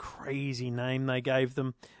was some crazy name they gave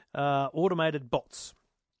them. Automated bots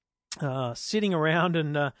sitting around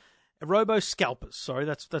and robo-scalpers. Sorry,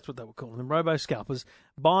 that's what they were calling them. Robo-scalpers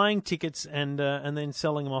buying tickets and then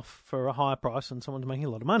selling them off for a higher price, and someone's making a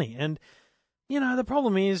lot of money. And the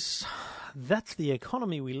problem is that's the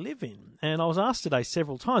economy we live in. And I was asked today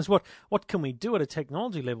several times, what can we do at a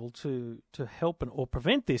technology level to help or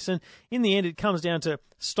prevent this? And in the end, it comes down to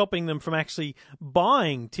stopping them from actually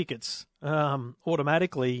buying tickets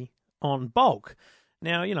automatically on bulk.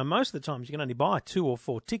 Now, most of the times you can only buy 2 or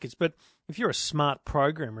 4 tickets, but if you're a smart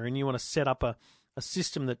programmer and you want to set up a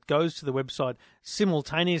system that goes to the website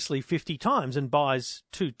simultaneously 50 times and buys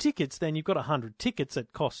 2 tickets, then you've got 100 tickets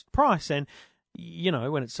at cost price. And,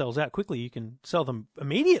 when it sells out quickly, you can sell them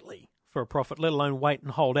immediately for a profit, let alone wait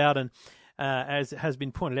and hold out. And as has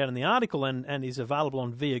been pointed out in the article and is available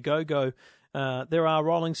on Viagogo, there are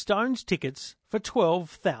Rolling Stones tickets for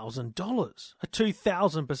 $12,000, a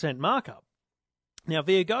 2,000% markup. Now,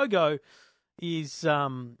 Viagogo is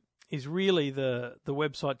really the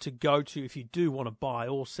website to go to if you do want to buy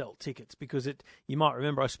or sell tickets, because you might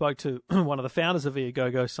remember I spoke to one of the founders of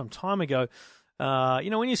Viagogo some time ago.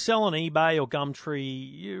 When you sell on eBay or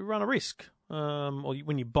Gumtree, you run a risk, or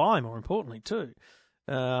when you buy, more importantly, too.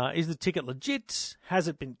 Is the ticket legit? Has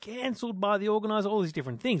it been cancelled by the organiser? All these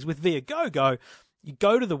different things. With Viagogo, you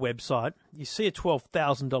go to the website, you see a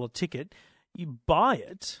 $12,000 ticket, you buy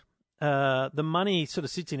it. The money sort of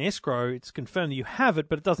sits in escrow. It's confirmed that you have it,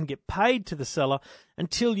 but it doesn't get paid to the seller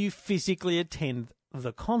until you physically attend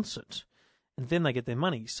the concert. And then they get their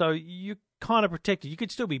money. So you're kind of protected. You could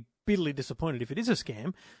still be bitterly disappointed if it is a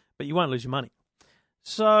scam, but you won't lose your money.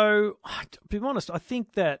 So, to be honest, I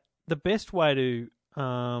think that the best way to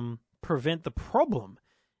prevent the problem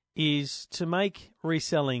is to make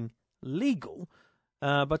reselling legal,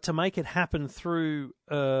 but to make it happen through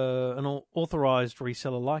an authorised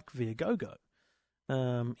reseller like Viagogo.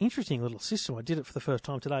 Interesting little system. I did it for the first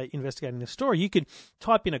time today investigating this story. You could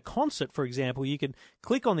type in a concert, for example. You can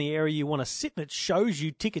click on the area you want to sit and it shows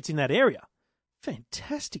you tickets in that area.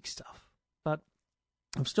 Fantastic stuff. But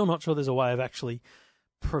I'm still not sure there's a way of actually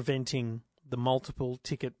preventing the multiple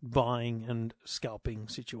ticket buying and scalping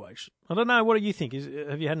situation. I don't know. What do you think?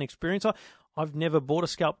 Have you had an experience? I've never bought a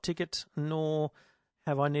scalp ticket, nor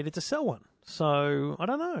have I needed to sell one. So I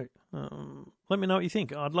don't know. Let me know what you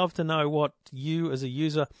think. I'd love to know what you as a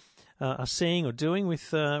user are seeing or doing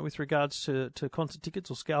with regards to concert tickets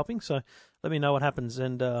or scalping. So let me know what happens,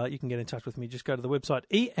 and you can get in touch with me. Just go to the website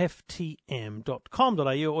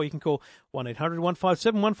eftm.com.au, or you can call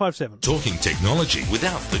 1-800-157-157. Talking technology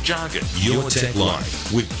without the jargon. Your Tech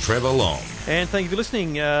Life with Trevor Long. And thank you for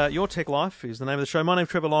listening. Your Tech Life is the name of the show. My name's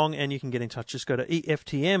Trevor Long, and you can get in touch. Just go to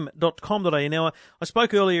eftm.com.au. Now, I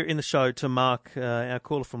spoke earlier in the show to Mark, our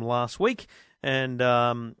caller from last week, and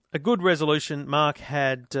a good resolution. Mark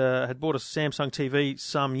had bought a Samsung TV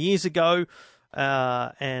some years ago,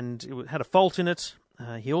 and it had a fault in it.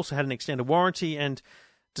 He also had an extended warranty, and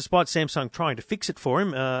despite Samsung trying to fix it for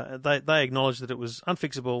him, they acknowledged that it was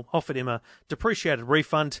unfixable, offered him a depreciated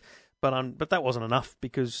refund, but that wasn't enough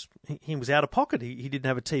because he was out of pocket. He didn't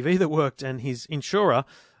have a TV that worked, and his insurer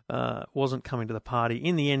wasn't coming to the party.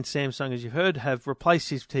 In the end, Samsung, as you've heard, have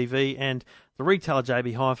replaced his TV, and the retailer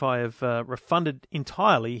JB Hi-Fi have refunded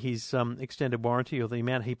entirely his extended warranty, or the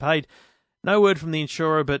amount he paid. No word from the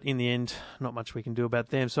insurer, but in the end, not much we can do about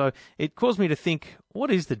them. So it caused me to think, what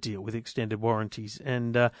is the deal with extended warranties?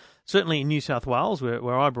 And certainly in New South Wales,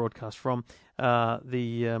 where I broadcast from,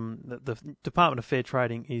 the Department of Fair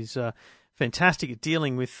Trading is fantastic at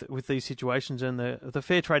dealing with these situations. And the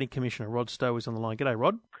Fair Trading Commissioner, Rod Stowe, is on the line. G'day,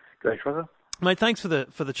 Rod. G'day, Trevor. Mate, thanks for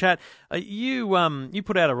the chat. You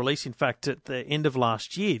put out a release, in fact, at the end of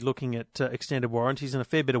last year, looking at extended warranties, and a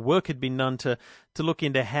fair bit of work had been done to look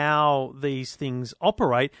into how these things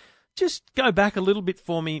operate. Just go back a little bit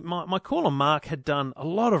for me. My caller Mark had done a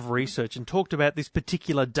lot of research and talked about this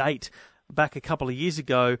particular date back a couple of years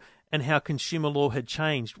ago and how consumer law had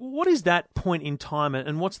changed. What is that point in time,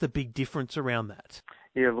 and what's the big difference around that?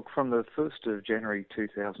 Yeah, look, from the 1st of January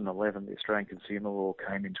 2011, the Australian Consumer Law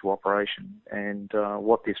came into operation, and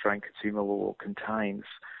what the Australian Consumer Law contains,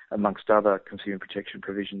 amongst other consumer protection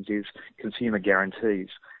provisions, is consumer guarantees.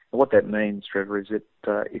 And what that means, Trevor, is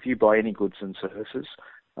that if you buy any goods and services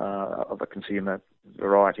of a consumer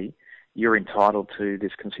variety, you're entitled to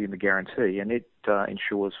this consumer guarantee, and it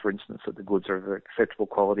ensures, for instance, that the goods are of acceptable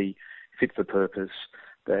quality, fit for purpose,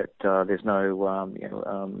 that there's no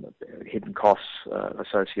hidden costs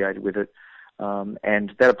associated with it,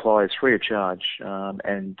 and that applies free of charge,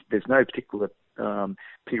 and there's no particular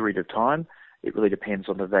period of time. It really depends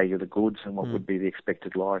on the value of the goods and what would be the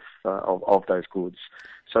expected life of those goods.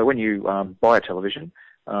 So when you buy a television,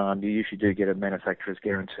 you usually do get a manufacturer's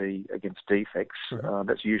guarantee against defects.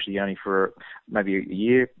 That's usually only for maybe a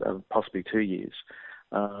year, possibly 2 years,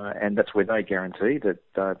 and that's where they guarantee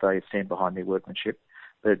that they stand behind their workmanship.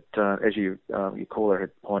 But as your caller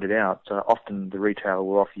had pointed out, often the retailer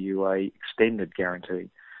will offer you a extended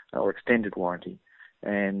guarantee or extended warranty,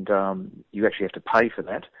 and you actually have to pay for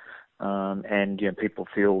that. And people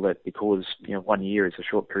feel that because 1 year is a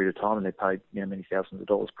short period of time, and they paid many thousands of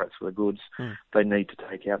dollars perhaps for the goods, they need to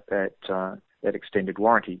take out that extended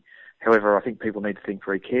warranty. However, I think people need to think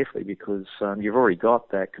very carefully because you've already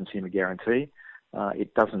got that consumer guarantee.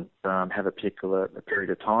 It doesn't have a particular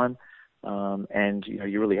period of time. And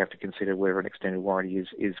you really have to consider whether an extended warranty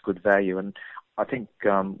is good value. And I think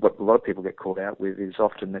what a lot of people get caught out with is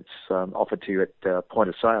often it's offered to you at point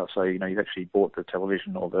of sale. So you've actually bought the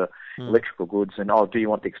television or the electrical goods, and do you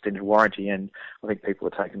want the extended warranty? And I think people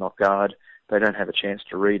are taken off guard. They don't have a chance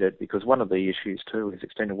to read it because one of the issues too is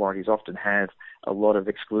extended warranties often have a lot of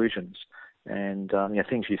exclusions, and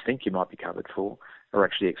things you think you might be covered for are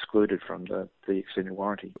actually excluded from the extended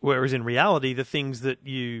warranty. Whereas in reality, the things that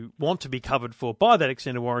you want to be covered for by that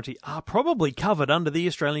extended warranty are probably covered under the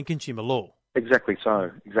Australian consumer law. Exactly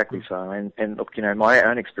so. And look, my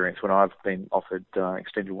own experience when I've been offered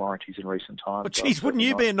extended warranties in recent times. Well, geez, wouldn't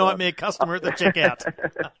you be a nightmare customer at the checkout?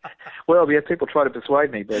 Well, yeah, people try to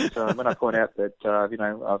persuade me, but when I point out that,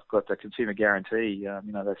 I've got a consumer guarantee,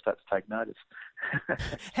 they start to take notice.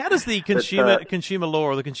 How does the consumer law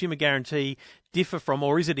or the consumer guarantee differ from,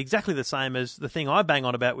 or is it exactly the same as the thing I bang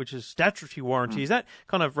on about, which is statutory warranty? Is that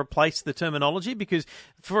kind of replaced the terminology? Because,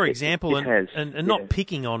 for example, and not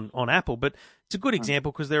picking on Apple, but it's a good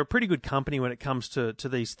example because they're a pretty good company when it comes to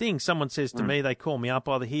these things. Someone says to me, they call me up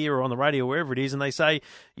either here or on the radio or wherever it is, and they say,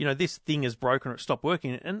 this thing is broken or it stopped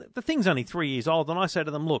working. And the thing's only 3 years old. And I say to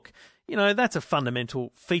them, look, that's a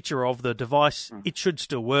fundamental feature of the device. It should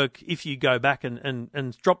still work. If you go back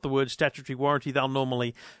and drop the word statutory warranty, they'll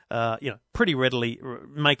normally, pretty readily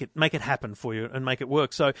make it happen for you and make it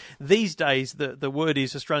work. So these days, the word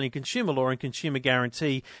is Australian consumer law, and consumer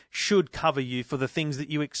guarantee should cover you for the things that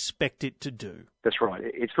you expect it to do. That's right.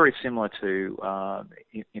 It's very similar to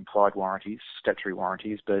implied warranties, statutory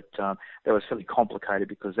warranties, but they were slightly complicated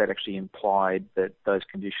because that actually implied that those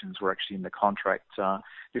conditions were actually in the contract.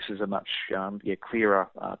 This is a much clearer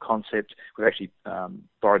concept. We've actually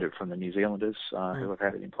borrowed it from the New Zealanders who have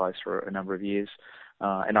had it in place for a number of years.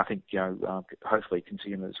 And I think, hopefully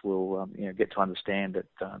consumers will, get to understand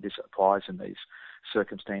that this applies in these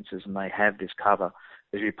circumstances and they have this cover.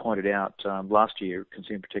 As you pointed out, last year,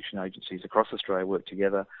 consumer protection agencies across Australia worked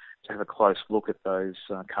together to have a close look at those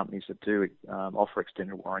companies that do offer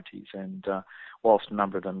extended warranties. And whilst a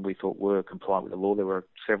number of them we thought were compliant with the law, there were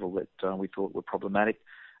several that we thought were problematic.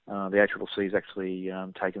 The ACCC has actually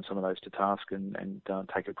taken some of those to task and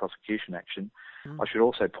taken prosecution action. I should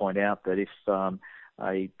also point out that if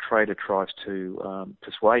a trader tries to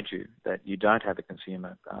persuade you that you don't have a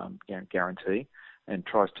consumer guarantee and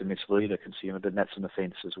tries to mislead a consumer, then that's an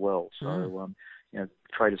offence as well. So,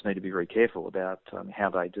 traders need to be very careful about how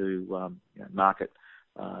they do market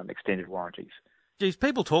extended warranties. Geez,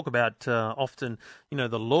 people talk about often,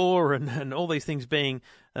 the law and all these things being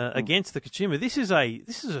against the consumer. This is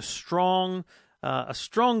a strong a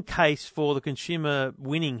strong case for the consumer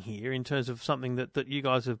winning here in terms of something that you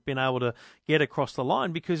guys have been able to get across the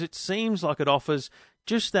line, because it seems like it offers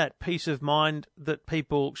just that peace of mind that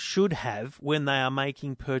people should have when they are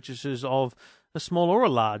making purchases of a small or a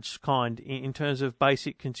large kind in terms of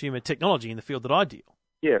basic consumer technology in the field that I deal.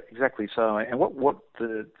 Yeah, exactly. So, and what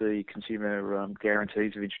the consumer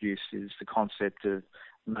guarantees have introduced is the concept of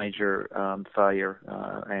major failure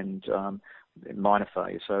and minor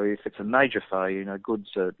failure. So if it's a major failure, goods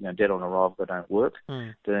are dead on arrival that don't work,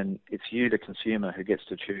 then it's you, the consumer, who gets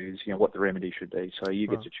to choose what the remedy should be. So you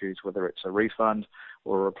get to choose whether it's a refund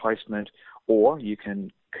or a replacement, or you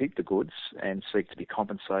can keep the goods and seek to be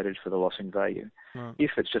compensated for the loss in value. Right.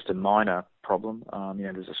 If it's just a minor problem,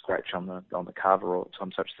 there's a scratch on the cover or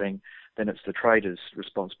some such thing, then it's the trader's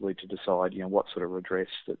responsibility to decide what sort of redress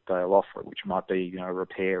that they'll offer, which might be a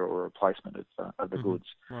repair or a replacement of the goods.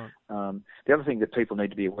 Right. The other thing that people need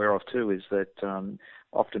to be aware of too is that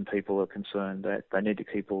often people are concerned that they need to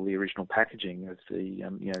keep all the original packaging of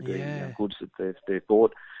the goods that they've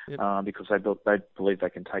bought, because they believe they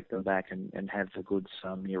can take them back and have the goods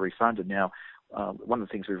refunded. Now, one of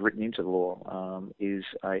the things we've written into the law is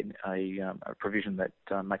a provision that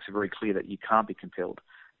makes it very clear that you can't be compelled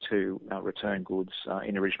to return goods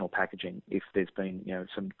in original packaging if there's been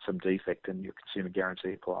some defect and your consumer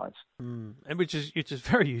guarantee applies. And which is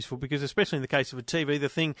very useful, because especially in the case of a TV, the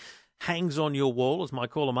thing hangs on your wall, as my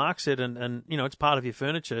caller Mark said, and it's part of your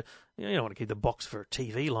furniture. You don't want to keep the box for a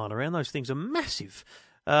TV lying around. Those things are massive.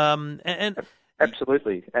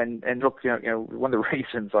 Absolutely, and look, one of the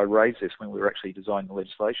reasons I raised this when we were actually designing the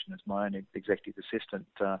legislation is my own executive assistant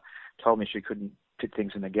told me she couldn't fit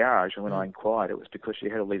things in the garage, and when I inquired, it was because she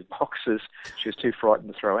had all these boxes she was too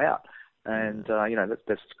frightened to throw out. And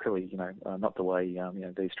that's clearly not the way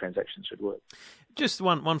these transactions should work. Just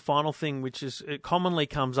one final thing, which is it commonly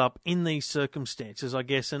comes up in these circumstances, I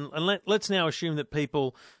guess, and let's now assume that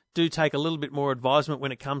people do take a little bit more advisement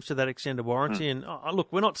when it comes to that extended warranty. And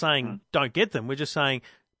look, we're not saying don't get them. We're just saying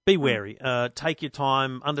be wary. Take your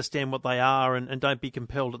time, understand what they are, and don't be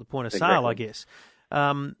compelled at the point of sale, I guess.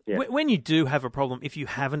 When you do have a problem, if you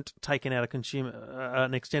haven't taken out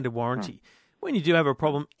an extended warranty, when you do have a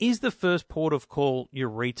problem, is the first port of call your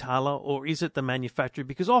retailer, or is it the manufacturer?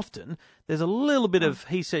 Because often there's a little bit of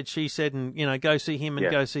he said, she said, and go see him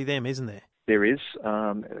and go see them, isn't there? There is.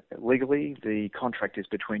 Legally, the contract is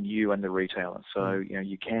between you and the retailer. So,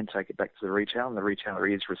 you can take it back to the retailer, and the retailer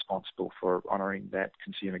is responsible for honouring that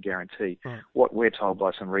consumer guarantee. Right. What we're told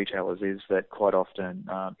by some retailers is that quite often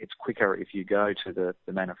it's quicker if you go to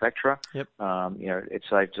the manufacturer. Yep. It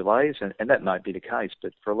saves delays, and that might be the case,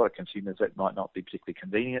 but for a lot of consumers that might not be particularly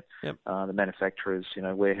convenient. Yep. The manufacturer's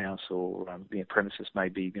warehouse or premises may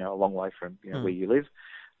be a long way from where you live.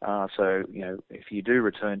 So, if you do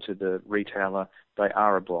return to the retailer, they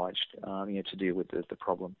are obliged, to deal with the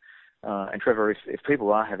problem. And Trevor, if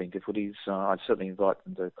people are having difficulties, I'd certainly invite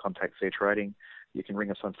them to contact Fair Trading. You can ring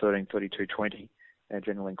us on 13 32 20, our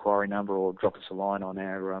general inquiry number, or drop us a line on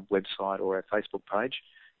our website or our Facebook page,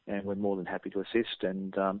 and we're more than happy to assist.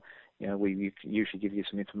 And we usually give you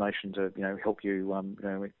some information to help you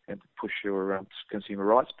push your consumer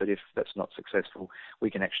rights. But if that's not successful, we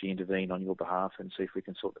can actually intervene on your behalf and see if we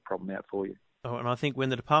can sort the problem out for you. Oh, and I think when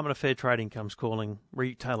the Department of Fair Trading comes calling,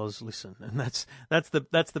 retailers listen, and that's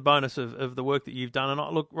the bonus of the work that you've done.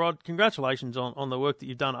 And look, Rod, congratulations on the work that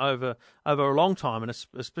you've done over a long time, and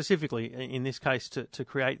specifically in this case to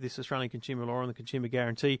create this Australian consumer law and the consumer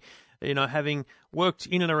guarantee. Having worked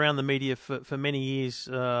in and around the media for many years,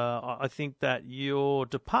 I think that your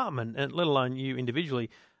department, and let alone you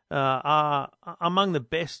individually, are among the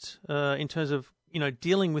best in terms of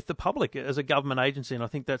dealing with the public as a government agency, and I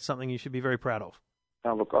think that's something you should be very proud of.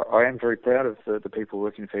 Look, I am very proud of the people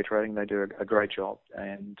working in Fair Trading. They do a great job,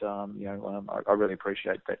 and I really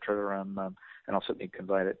appreciate that, Trevor, and I'll certainly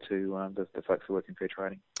convey that to the folks who work in Fair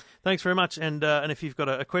Trading. Thanks very much, and if you've got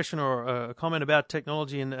a question or a comment about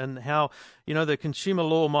technology and how the consumer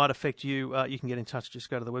law might affect you, you can get in touch. Just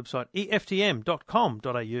go to the website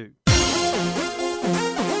eftm.com.au.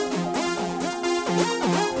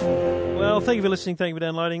 Well, thank you for listening. Thank you for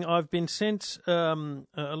downloading. I've been sent a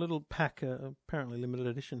little pack, apparently limited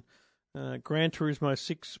edition, Gran Turismo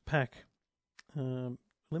 6 pack,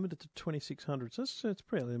 limited to 2,600. So it's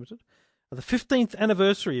pretty limited. The 15th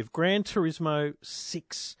anniversary of Gran Turismo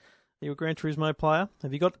 6. Are you a Gran Turismo player?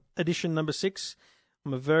 Have you got edition number 6?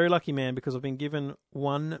 I'm a very lucky man because I've been given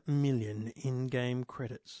 1 million in-game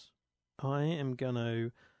credits. I am going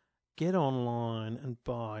to get online and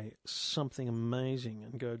buy something amazing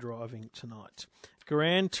and go driving tonight.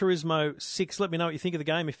 Gran Turismo 6. Let me know what you think of the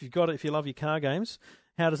game if you've got it, if you love your car games.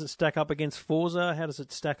 How does it stack up against Forza? How does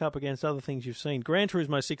it stack up against other things you've seen? Gran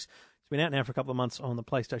Turismo 6, it's been out now for a couple of months on the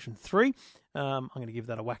PlayStation 3. I'm going to give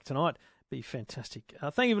that a whack tonight. Be fantastic.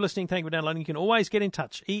 Thank you for listening. Thank you for downloading. You can always get in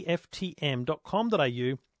touch,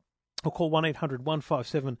 eftm.com.au, or call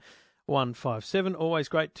 1-800-157-157. Always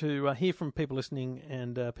great to hear from people listening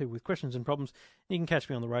and people with questions and problems. You can catch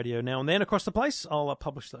me on the radio now and then across the place. I'll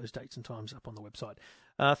publish those dates and times up on the website.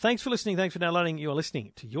 Thanks for listening. Thanks for downloading. You are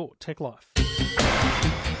listening to Your Tech Life.